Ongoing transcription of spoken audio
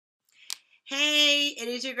Hey, it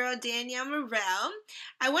is your girl Danielle Morel.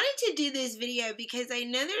 I wanted to do this video because I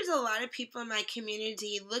know there's a lot of people in my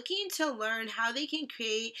community looking to learn how they can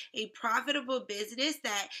create a profitable business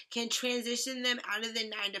that can transition them out of the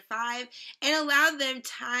 9 to 5 and allow them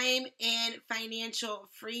time and financial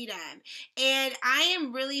freedom. And I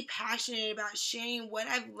am really passionate about sharing what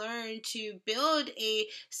I've learned to build a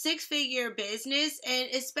six-figure business, and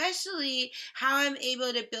especially how I'm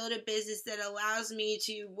able to build a business that allows me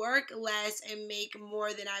to work less and make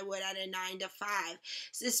more than I would at a 9 to 5,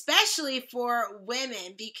 especially for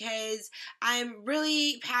women, because I'm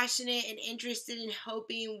really passionate and interested in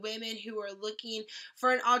helping women who are looking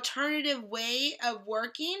for an alternative way of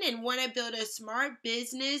working and want to build a smart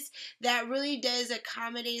business that really does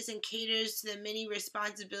accommodate and caters to the many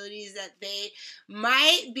responsibilities that they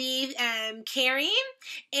might be carrying.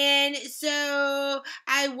 And so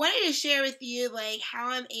I wanted to share with you like how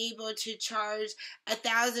I'm able to charge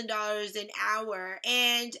 $1,000 an hour.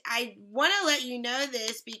 And I want to let you know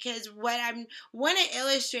this because what I want to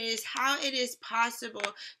illustrate is how it is possible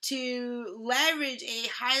to leverage a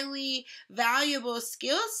highly valuable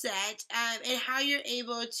skill set, and how you're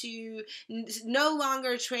able to no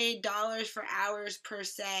longer trade dollars for hours per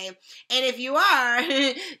se. And if you are,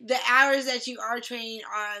 the hours that you are trading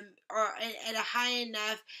are at a high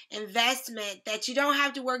enough investment that you don't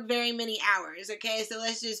have to work very many hours. Okay, so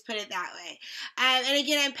let's just put it that way. And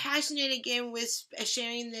again, I'm passionate again with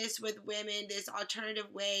sharing this with women, this alternative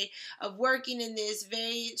way of working in this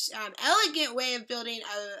very elegant way of building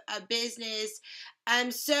a business,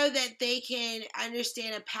 so that they can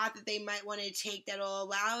understand a path that they might want to take that will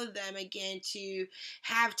allow them again to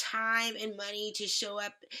have time and money to show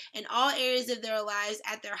up in all areas of their lives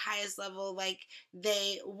at their highest level like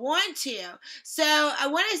they want to. So I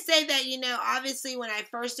want to say that, obviously when I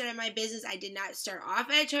first started my business, I did not start off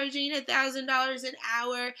at charging $1,000 an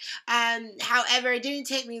hour. However, it didn't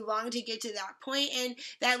take me long to get to that point, and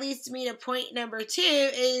that leads me to point number 2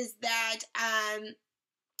 is that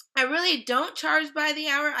I really don't charge by the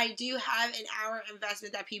hour. I do have an hour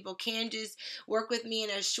investment that people can just work with me in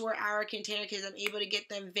a short hour container because I'm able to get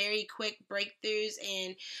them very quick breakthroughs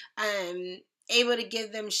and able to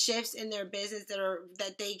give them shifts in their business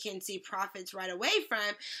that they can see profits right away from.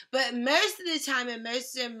 But most of the time, and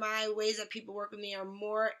most of my ways that people work with me are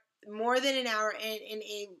more than an hour in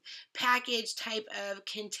a package type of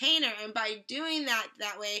container. And by doing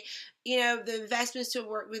that way, the investments to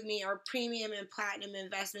work with me are premium and platinum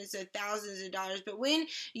investments, so thousands of dollars. But when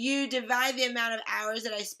you divide the amount of hours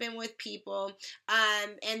that I spend with people,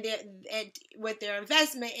 and with their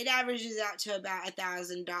investment, it averages out to about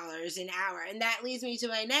 $1,000 an hour. And that leads me to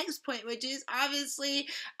my next point, which is obviously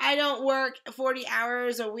I don't work 40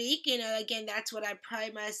 hours a week. Again, that's what I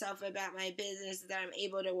pride myself about my business, that I'm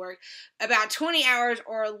able to work about 20 hours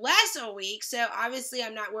or less a week. So obviously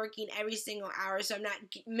I'm not working every single hour, so I'm not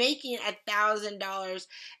making $1,000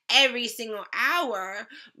 every single hour.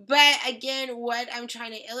 But again, what I'm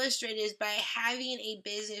trying to illustrate is by having a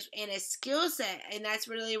business and a skill set, and that's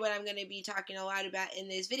really what I'm going to be talking a lot about in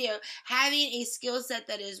this video, having a skill set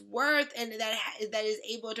that is worth and that is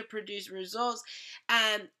able to produce results,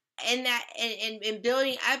 and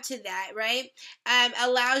building up to that, right,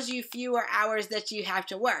 allows you fewer hours that you have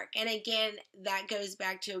to work. And again, that goes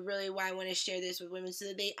back to really why I want to share this with women, so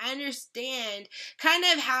that they understand kind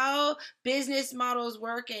of how business models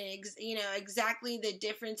work and exactly the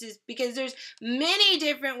differences, because there's many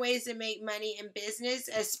different ways to make money in business,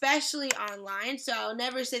 especially online. So I'll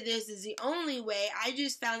never say this is the only way. I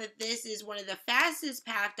just found that this is one of the fastest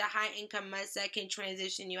paths to high income mindset can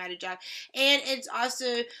transition you out of job, and it's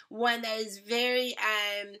also one that is very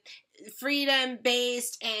freedom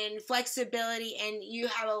based and flexibility, and you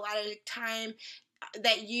have a lot of time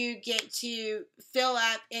that you get to fill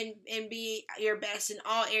up and be your best in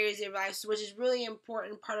all areas of your life, which is really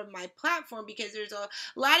important part of my platform, because there's a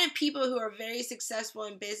lot of people who are very successful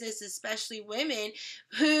in business, especially women,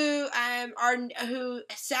 who who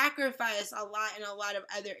sacrifice a lot in a lot of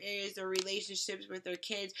other areas, their relationships with their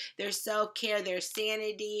kids, their self-care, their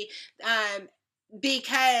sanity,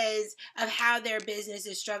 because of how their business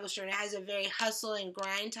is structured. It has a very hustle and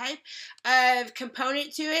grind type of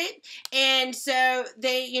component to it. And so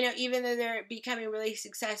they, even though they're becoming really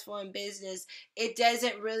successful in business, it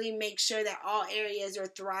doesn't really make sure that all areas are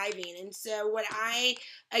thriving. And so what I,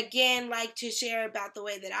 again, like to share about the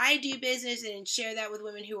way that I do business and share that with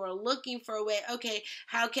women who are looking for a way, okay,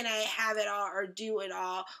 how can I have it all or do it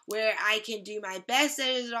all, where I can do my best at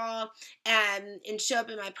it all, and show up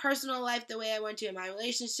in my personal life the way I want to, in my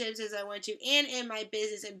relationships as I want to, and in my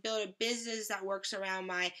business, and build a business that works around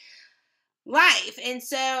my life. And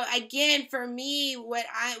so again, for me,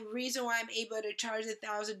 reason why I'm able to charge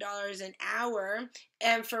 $1,000 an hour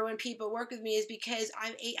and for when people work with me is because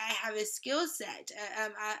I have a skill set,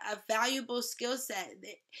 a valuable skill set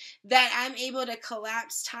that I'm able to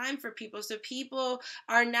collapse time for people. So people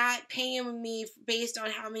are not paying me based on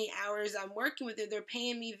how many hours I'm working with them. They're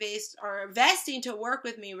paying me based or investing to work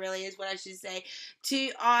with me, really is what I should say,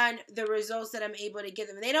 on the results that I'm able to give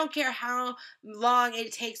them. They don't care how long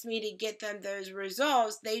it takes me to get them those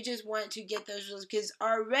results. They just want to get those results because it's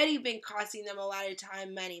already been costing them a lot of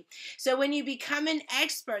time, money. So when you become an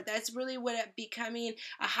expert, that's really what becoming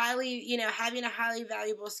a highly, having a highly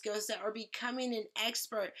valuable skill set or becoming an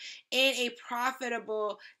expert in a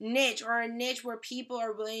profitable niche or a niche where people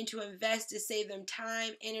are willing to invest to save them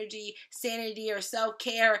time, energy, sanity, or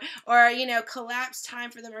self-care, or, collapse time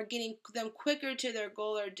for them or getting them quicker to their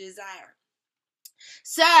goal or desire.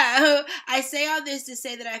 So I say all this to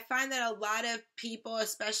say that I find that a lot of people,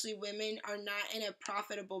 especially women, are not in a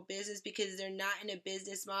profitable business because they're not in a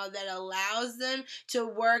business model that allows them to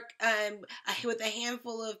work with a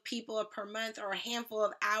handful of people per month or a handful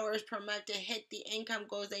of hours per month to hit the income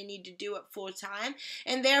goals they need to do it full time.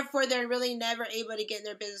 And therefore, they're really never able to get in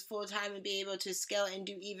their business full time and be able to scale and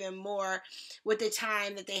do even more with the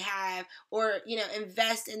time that they have or,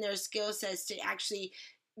 invest in their skill sets to actually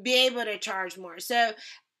be able to charge more. So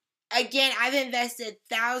again, I've invested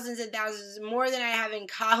thousands and thousands, more than I have in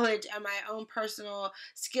college, on my own personal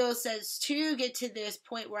skill sets to get to this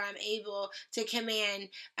point where I'm able to command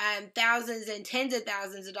thousands and tens of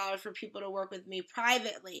thousands of dollars for people to work with me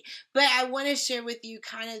privately. But I want to share with you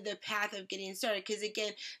kind of the path of getting started because,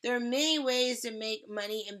 again, there are many ways to make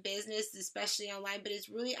money in business, especially online, but it's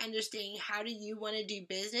really understanding how do you want to do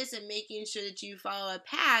business and making sure that you follow a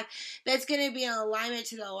path that's going to be in alignment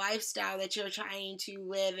to the lifestyle that you're trying to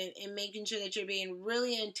live and making sure that you're being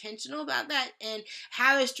really intentional about that and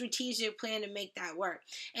have a strategic plan to make that work.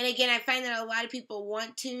 And again, I find that a lot of people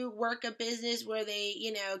want to work a business where they,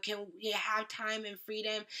 can have time and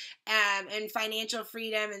freedom and financial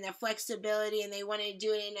freedom and the flexibility, and they want to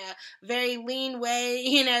do it in a very lean way,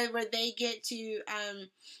 where they get to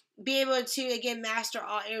be able to, again, master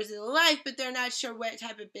all areas of their life, but they're not sure what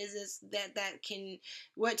type of business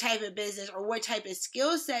what type of business or what type of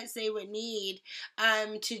skill sets they would need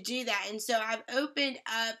to do that. And so I've opened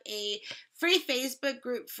up a free Facebook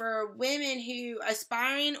group for women who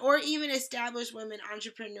aspiring or even established women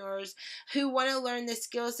entrepreneurs who want to learn the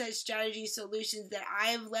skill set, strategy, solutions that I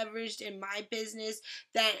have leveraged in my business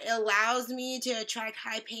that allows me to attract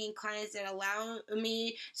high paying clients, that allow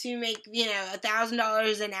me to make,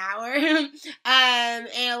 $1,000 an hour,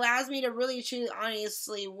 and allows me to really, truly,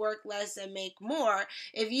 honestly work less and make more.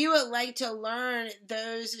 If you would like to learn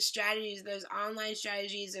those strategies, those online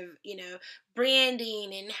strategies of,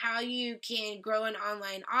 branding and how you can grow an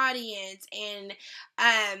online audience and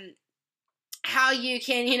how you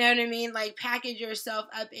can, like package yourself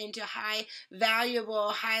up into high valuable,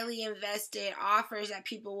 highly invested offers that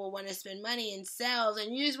people will want to spend money in sales,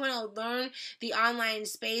 and you just want to learn the online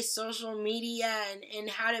space, social media, and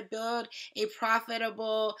how to build a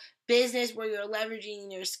profitable business where you're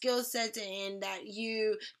leveraging your skill sets and that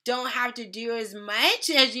you don't have to do as much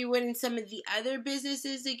as you would in some of the other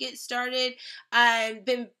businesses to get started,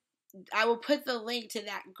 then I will put the link to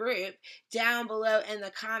that group down below in the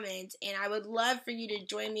comments, and I would love for you to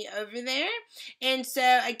join me over there. And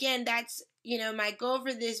so again, that's my goal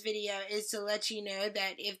for this video is to let you know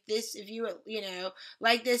that if you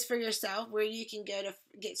like this for yourself, where you can go to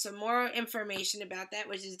get some more information about that,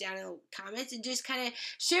 which is down in the comments, and just kind of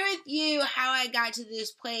share with you how I got to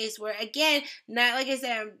this place where, again, not like I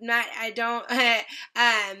said,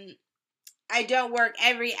 I don't work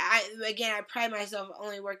I pride myself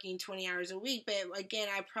only working 20 hours a week, but again,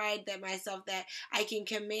 I pride myself that I can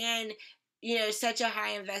command, such a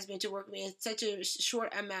high investment to work with me in such a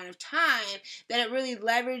short amount of time that it really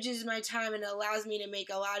leverages my time and allows me to make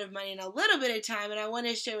a lot of money in a little bit of time. And I want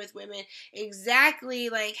to share with women exactly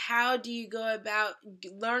like how do you go about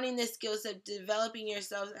learning the skills of developing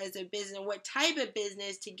yourself as a business and what type of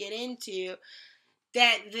business to get into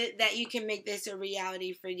that you can make this a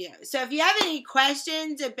reality for you. So if you have any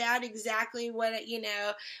questions about exactly what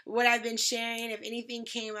I've been sharing, if anything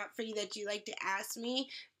came up for you that you'd like to ask me,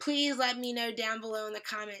 please let me know down below in the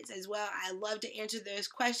comments as well. I love to answer those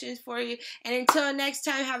questions for you. And until next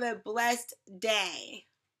time, have a blessed day.